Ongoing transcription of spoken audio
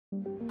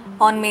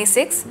On May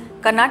 6,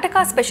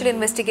 Karnataka Special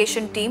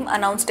Investigation Team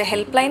announced a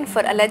helpline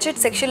for alleged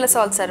sexual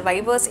assault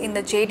survivors in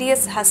the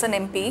JDS Hassan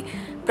MP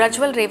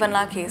Prajwal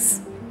Revanna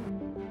case.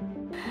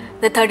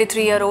 The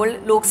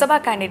 33-year-old Lok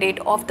Sabha candidate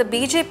of the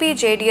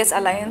BJP-JDS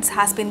alliance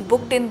has been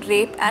booked in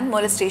rape and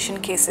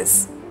molestation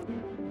cases.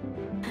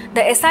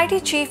 The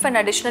SIT Chief and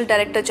Additional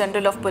Director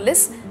General of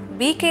Police,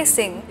 B.K.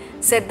 Singh,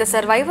 said the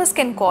survivors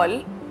can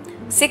call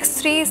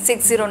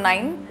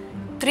 63609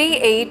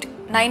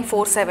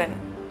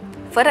 38947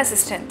 for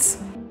assistance.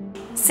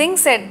 Singh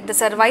said the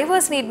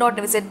survivors need not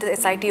visit the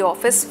SIT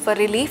office for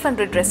relief and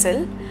redressal,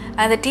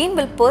 and the team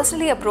will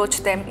personally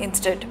approach them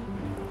instead.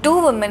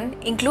 Two women,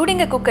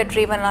 including a cook at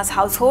Revanna's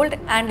household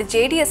and a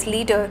JDS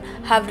leader,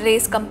 have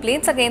raised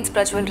complaints against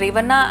Prajwal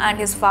Revanna and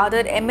his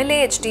father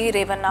MLA HD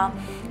Revanna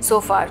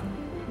so far.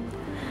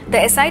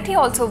 The SIT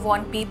also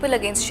warned people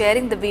against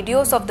sharing the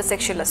videos of the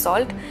sexual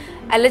assault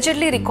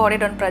allegedly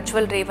recorded on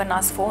Prajwal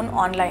Revanna's phone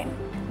online.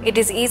 It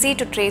is easy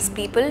to trace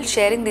people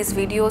sharing these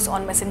videos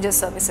on messenger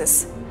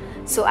services,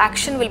 so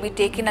action will be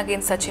taken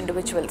against such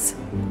individuals,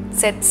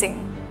 said Singh.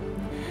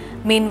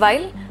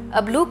 Meanwhile,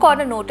 a blue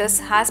corner notice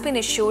has been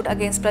issued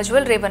against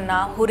Prajwal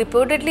Revanna, who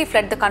reportedly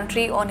fled the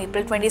country on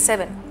April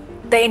 27.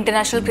 The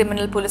International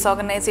Criminal Police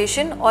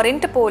Organization, or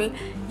Interpol,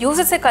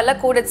 uses a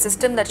color-coded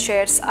system that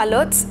shares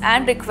alerts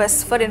and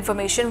requests for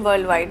information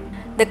worldwide.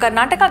 The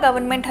Karnataka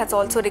government has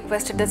also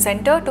requested the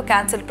centre to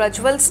cancel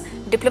Prajwal's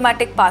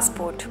diplomatic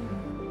passport.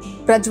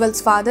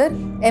 Prajwal's father,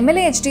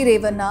 MLA HD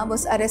Revanna,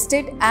 was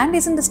arrested and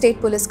is in the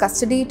state police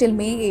custody till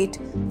May 8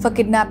 for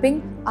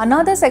kidnapping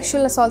another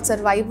sexual assault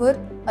survivor,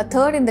 a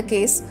third in the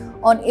case,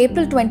 on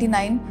April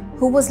 29,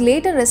 who was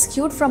later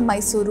rescued from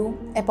Mysuru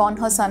upon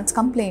her son's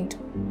complaint.